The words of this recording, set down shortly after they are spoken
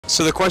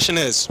So the question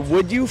is,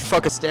 would you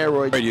fuck a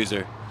steroid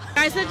user?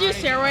 Guys that do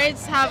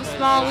steroids have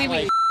small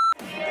wee-wees.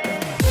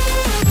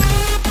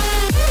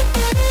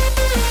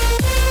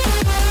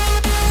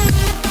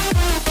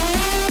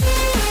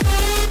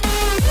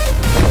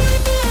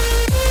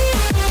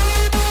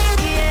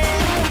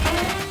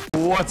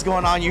 What's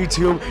going on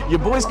YouTube? Your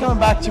boy's coming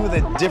back to you with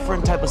a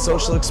different type of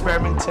social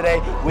experiment today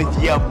with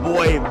your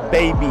boy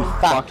baby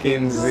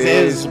fucking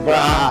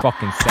Zizbra.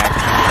 Fucking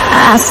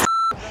sex.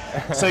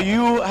 So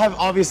you have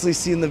obviously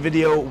seen the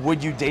video,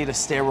 would you date a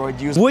steroid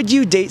user? Would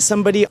you date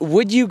somebody,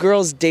 would you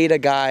girls date a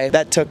guy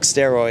that took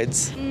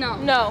steroids? No.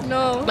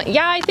 No. But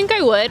yeah, I think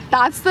I would.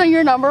 That's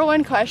your number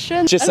one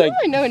question? Just I don't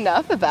really know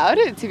enough about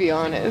it, to be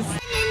honest.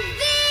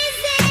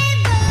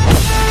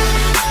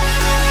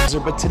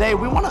 But today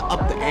we want to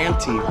up the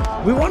ante.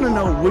 We want to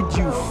know, would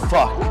you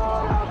fuck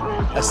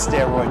a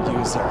steroid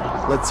user?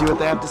 Let's see what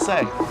they have to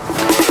say.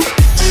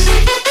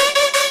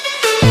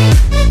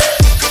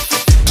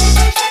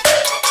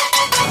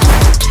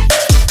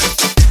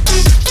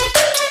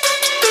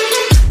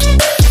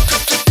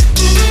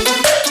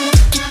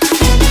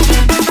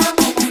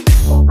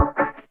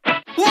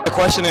 The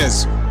question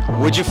is,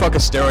 would you fuck a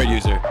steroid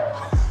user?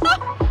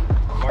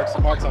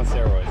 Mark's on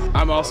steroids.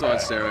 I'm also on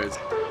steroids.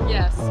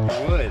 Yes.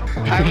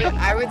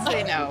 I would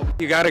say no.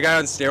 You got a guy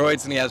on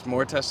steroids and he has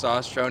more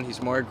testosterone,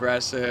 he's more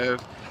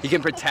aggressive, he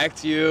can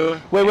protect you.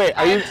 Wait,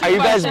 are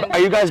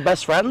you guys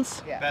best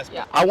friends? Yeah.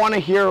 Yeah. I want to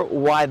hear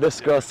why this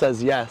girl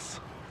says yes.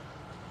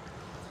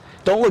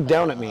 Don't look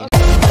down at me.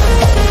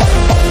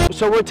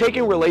 So we're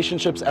taking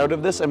relationships out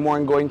of this and more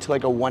going to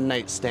like a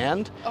one-night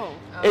stand. Oh.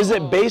 Is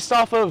it based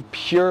off of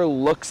pure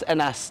looks and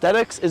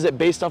aesthetics? Is it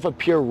based off of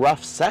pure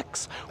rough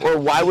sex? Or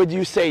why would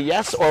you say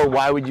yes or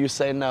why would you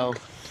say no?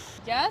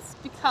 Yes,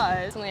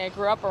 because I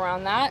grew up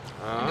around that.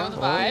 I know the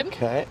vibe.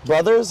 Okay.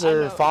 Brothers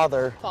or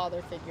father?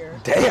 Father figure.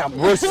 Damn,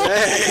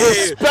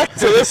 respect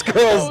to this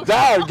girl's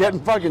dad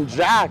getting fucking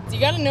jacked. You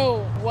gotta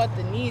know what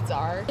the needs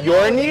are.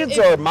 Your needs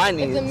or my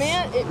needs? If the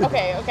man,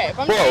 okay, if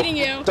I'm Bro, dating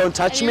you. don't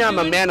touch and me, you're I'm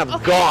a doing- man of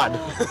okay.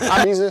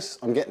 God. Jesus,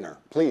 I'm getting her.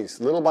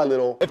 Please, little by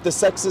little. If the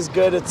sex is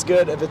good, it's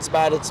good. If it's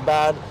bad, it's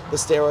bad. The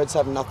steroids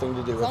have nothing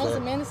to do As with long as the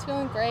it. man is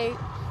feeling great,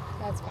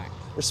 that's fine.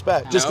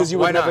 Respect. Just because you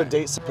why would never not?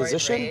 date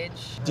supposition?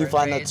 Do you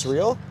find that's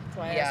real? That's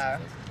why I Yeah.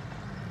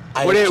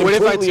 I What if I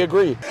completely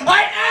agree.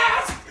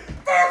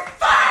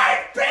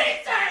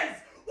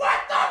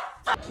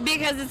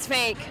 Because it's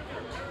fake.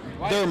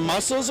 Their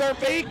muscles are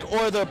fake,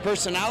 or their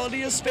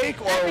personality is fake,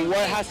 or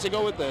what has to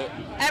go with it?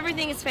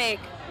 Everything is fake.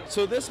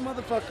 So this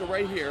motherfucker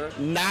right here,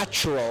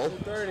 natural.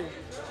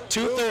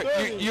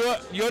 230.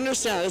 You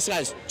understand? This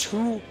guy's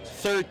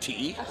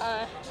 230.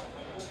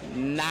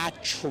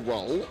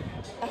 Natural.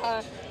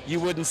 You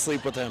wouldn't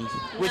sleep with him,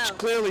 which No.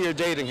 clearly you're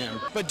dating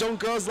him. But don't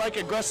girls like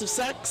aggressive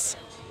sex?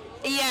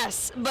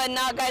 Yes, but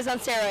not guys on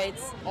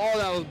steroids. All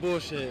that was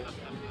bullshit.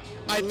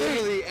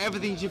 Literally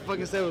everything she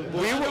fucking said was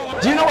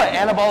bullshit. Do you know what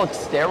anabolic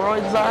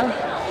steroids are?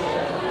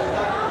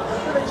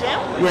 For the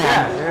gym?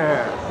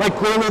 Yeah. Like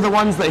clearly the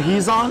ones that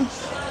he's on?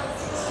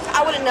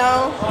 I wouldn't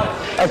know.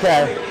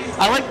 Okay.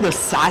 I like the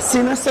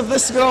sassiness of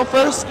this girl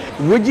first.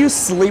 Would you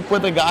sleep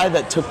with a guy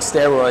that took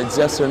steroids,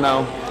 yes or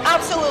no?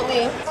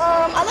 Absolutely.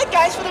 I like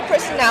guys for their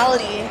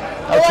personality.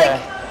 But Okay.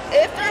 like,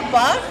 if they're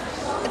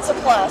buff, it's a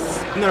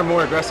plus. And they're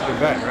more aggressive than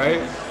that,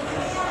 right?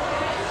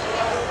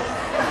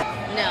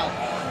 No.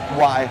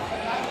 Why?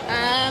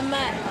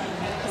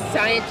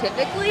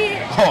 Scientifically,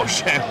 Oh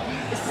shit.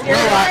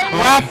 steroids,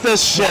 Wrap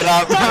this shit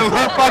up.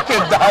 We're fucking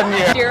done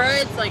here.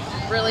 steroids like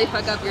really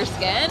fuck up your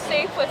skin.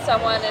 Safe with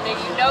someone, and if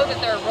you know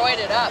that they're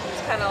roided up,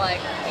 it's kind of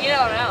like, you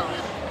don't know.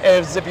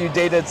 As if you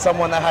dated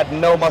someone that had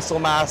no muscle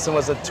mass and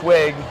was a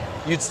twig,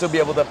 you'd still be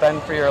able to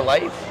fend for your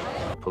life?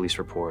 Police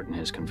report and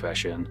his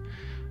confession.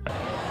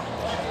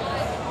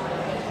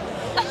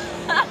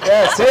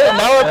 Yeah, see it?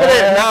 Now look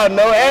at it.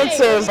 No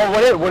answers.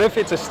 But what if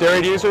it's a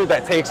steroid user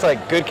that takes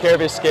like good care of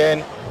his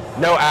skin,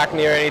 no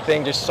acne or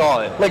anything, just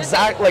solid? Like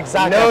Zach No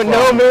Efron.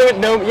 movement,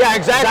 no, yeah,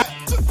 exactly.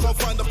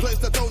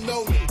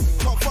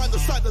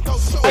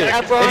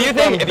 If you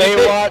think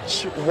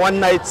Baywatch, one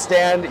night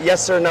stand,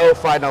 yes or no,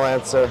 final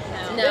answer.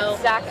 No.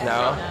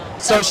 No.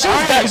 So she's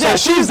down.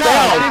 She's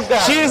down.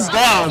 She's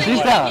down. She's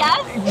down.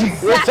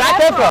 Yes. With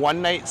Zac Efron.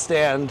 One night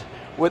stand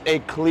with a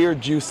clear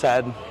juice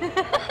head.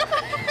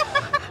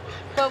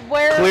 But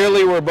where?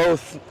 Clearly we're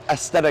both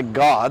aesthetic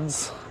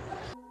gods.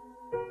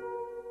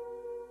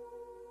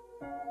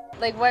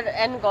 Like, what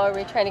end goal are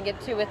we trying to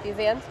get to with these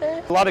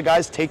answers? A lot of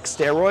guys take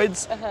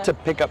steroids to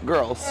pick up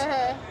girls.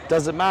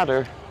 Doesn't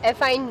matter.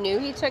 If I knew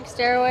he took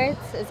steroids,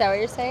 is that what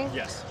you're saying?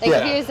 Yes. Like, Yeah.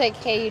 if he was like,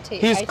 hey, you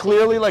take. He's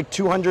clearly like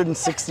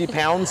 260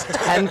 pounds,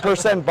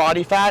 10%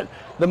 body fat,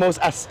 the most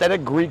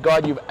aesthetic Greek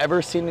god you've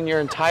ever seen in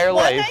your entire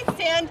One life. night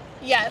stand,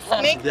 Yes.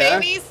 Make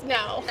babies?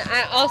 No.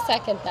 I'll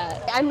second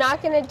that. I'm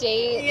not gonna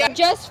date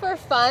just for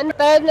fun,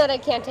 but other than that, I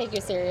can't take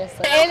you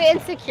seriously. And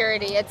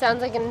insecurity. It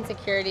sounds like an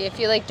insecurity. If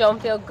you like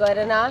don't feel good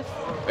enough.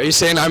 Are you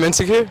saying I'm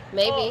insecure?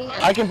 Maybe.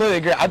 I completely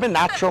agree. I've been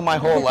natural my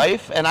whole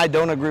life, and I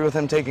don't agree with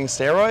him taking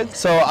steroids.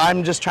 So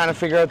I'm just trying to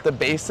figure out the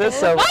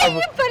basis of. Why are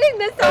you putting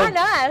this on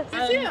us?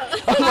 How did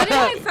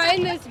I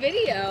find this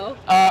video?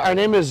 Our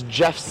name is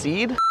Jeff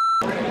Seed.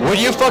 Would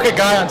you fuck a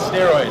guy on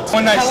steroids?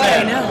 One night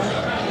stand.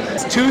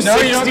 It's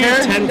 260,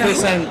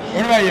 10%.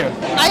 What about you?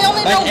 I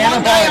only know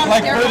one guy on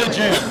like steroids. for the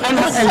gym. And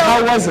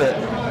how was it?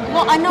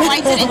 Well, I know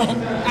I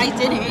didn't.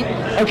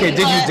 Okay, did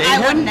you But date I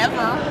would him?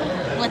 never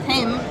with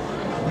him.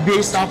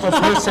 Based off of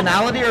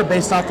personality or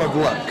based off of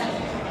look?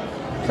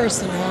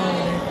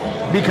 Personality.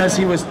 Because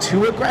he was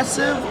too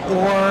aggressive,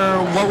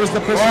 or what was the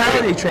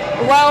personality trait?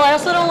 Well, I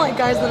also don't like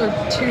guys that are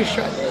too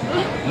shredded.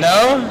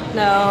 No?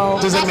 No.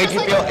 Does it make you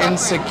feel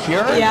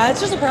insecure? Yeah,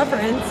 it's just a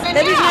preference. If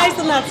he's nice,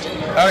 then that's good.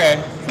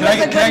 Okay. Can I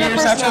get your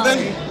Snapchat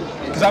personality.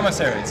 then? Because I'm on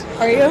steroids.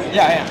 Are you?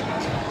 Yeah, I am.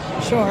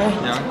 Sure.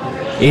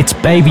 Yeah. It's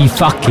baby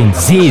fucking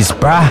Ziz,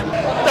 bruh.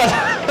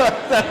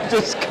 That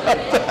just cut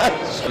that.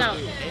 No.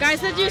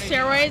 Guys that do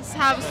steroids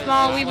have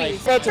small weebies.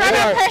 From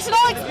a personal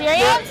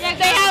experience,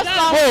 they have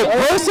small. Wait,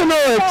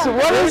 personal.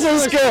 What is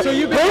this guy?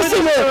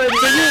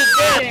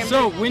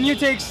 So when you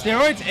take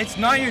steroids, it's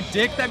not your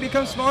dick that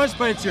becomes smaller,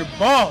 but it's your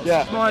balls.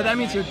 Yeah. Smaller, that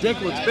means your dick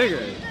looks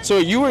bigger. So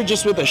you were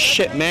just with a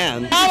shit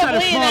man.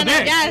 Probably, small then I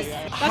dick. guess.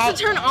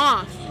 That's a turn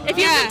off. If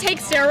you have to take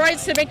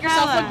steroids to make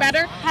yourself look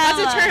better, that's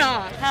a turn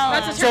off.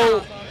 That's a turn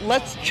off.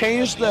 Let's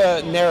change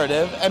the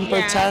narrative and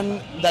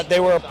pretend that they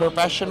were a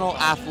professional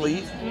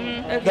athlete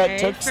that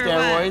took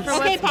steroids.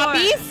 Okay,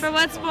 puppies. For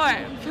what sport?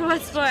 For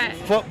what sport?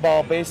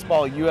 Football,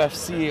 baseball,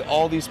 UFC,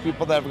 all these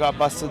people that have got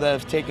busted that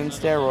have taken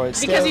steroids.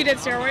 Because you did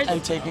steroids?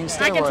 And taking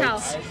steroids. I can tell.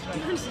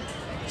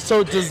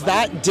 So does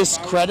that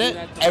discredit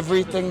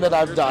everything that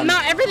I've done?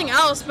 Not everything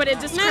else, but it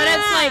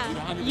discredits like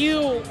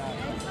you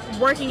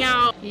working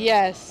out.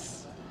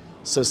 Yes.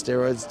 So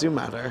steroids do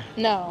matter.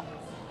 No.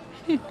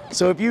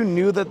 So if you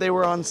knew that they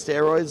were on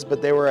steroids,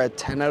 but they were a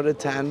 10 out of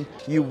 10,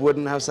 you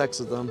wouldn't have sex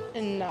with them?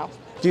 No.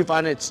 Do you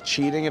find it's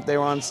cheating if they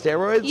were on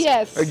steroids?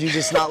 Yes. Or do you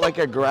just not like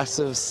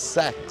aggressive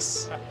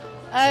sex?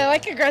 I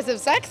like aggressive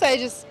sex. I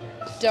just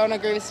don't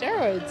agree with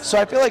steroids. So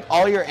I feel like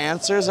all your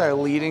answers are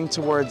leading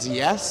towards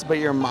yes, but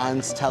your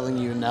mind's telling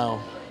you no.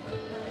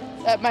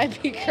 That might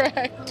be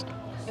correct.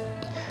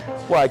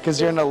 Why? Because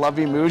you're in a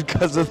lovey mood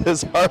because of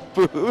this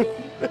harpoon?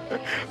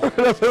 Or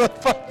whatever the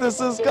fuck this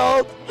is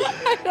called?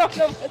 I don't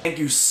know. Thank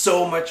you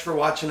so much for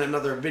watching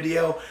another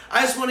video.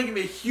 I just want to give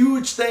a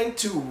huge thank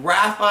to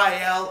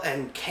Raphael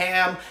and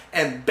Cam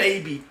and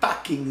baby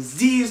fucking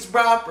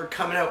Zebra for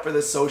coming out for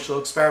this social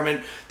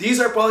experiment. These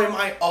are probably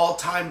my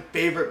all-time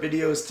favorite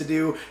videos to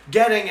do.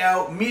 Getting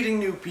out, meeting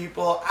new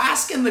people,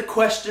 asking the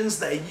questions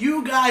that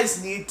you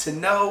guys need to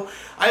know.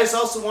 I just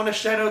also want to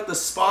shout out the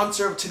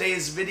sponsor of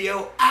today's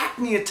video,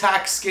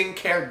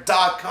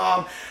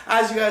 acneattackskincare.com.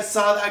 As you guys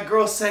saw, that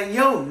girl saying,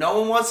 yo, no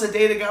one wants to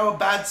date a guy with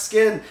bad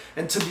skin.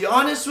 And to be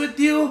honest with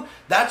you,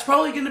 that's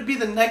probably going to be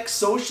the next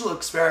social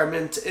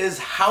experiment, is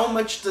how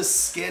much does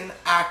skin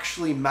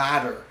actually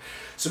matter?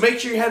 So make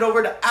sure you head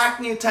over to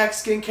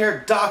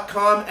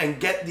acneattackskincare.com and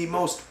get the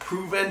most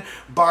proven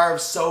bar of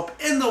soap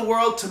in the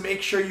world to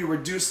make sure you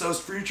reduce those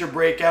future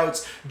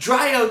breakouts,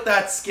 dry out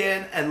that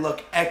skin, and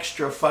look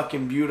extra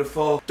fucking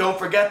beautiful. Don't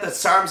forget that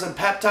SARMs and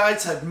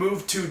peptides have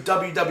moved to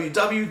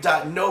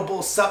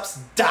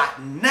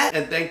www.noblesups.net.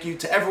 And thank you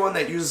to everyone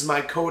that uses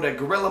my code at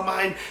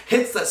GorillaMind,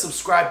 hits that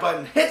subscribe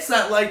button, hits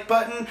that like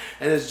button,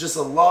 and is just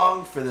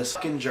along for this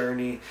fucking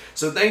journey.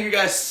 So thank you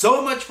guys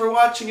so much for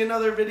watching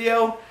another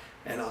video,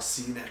 and I'll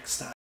see you next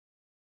time.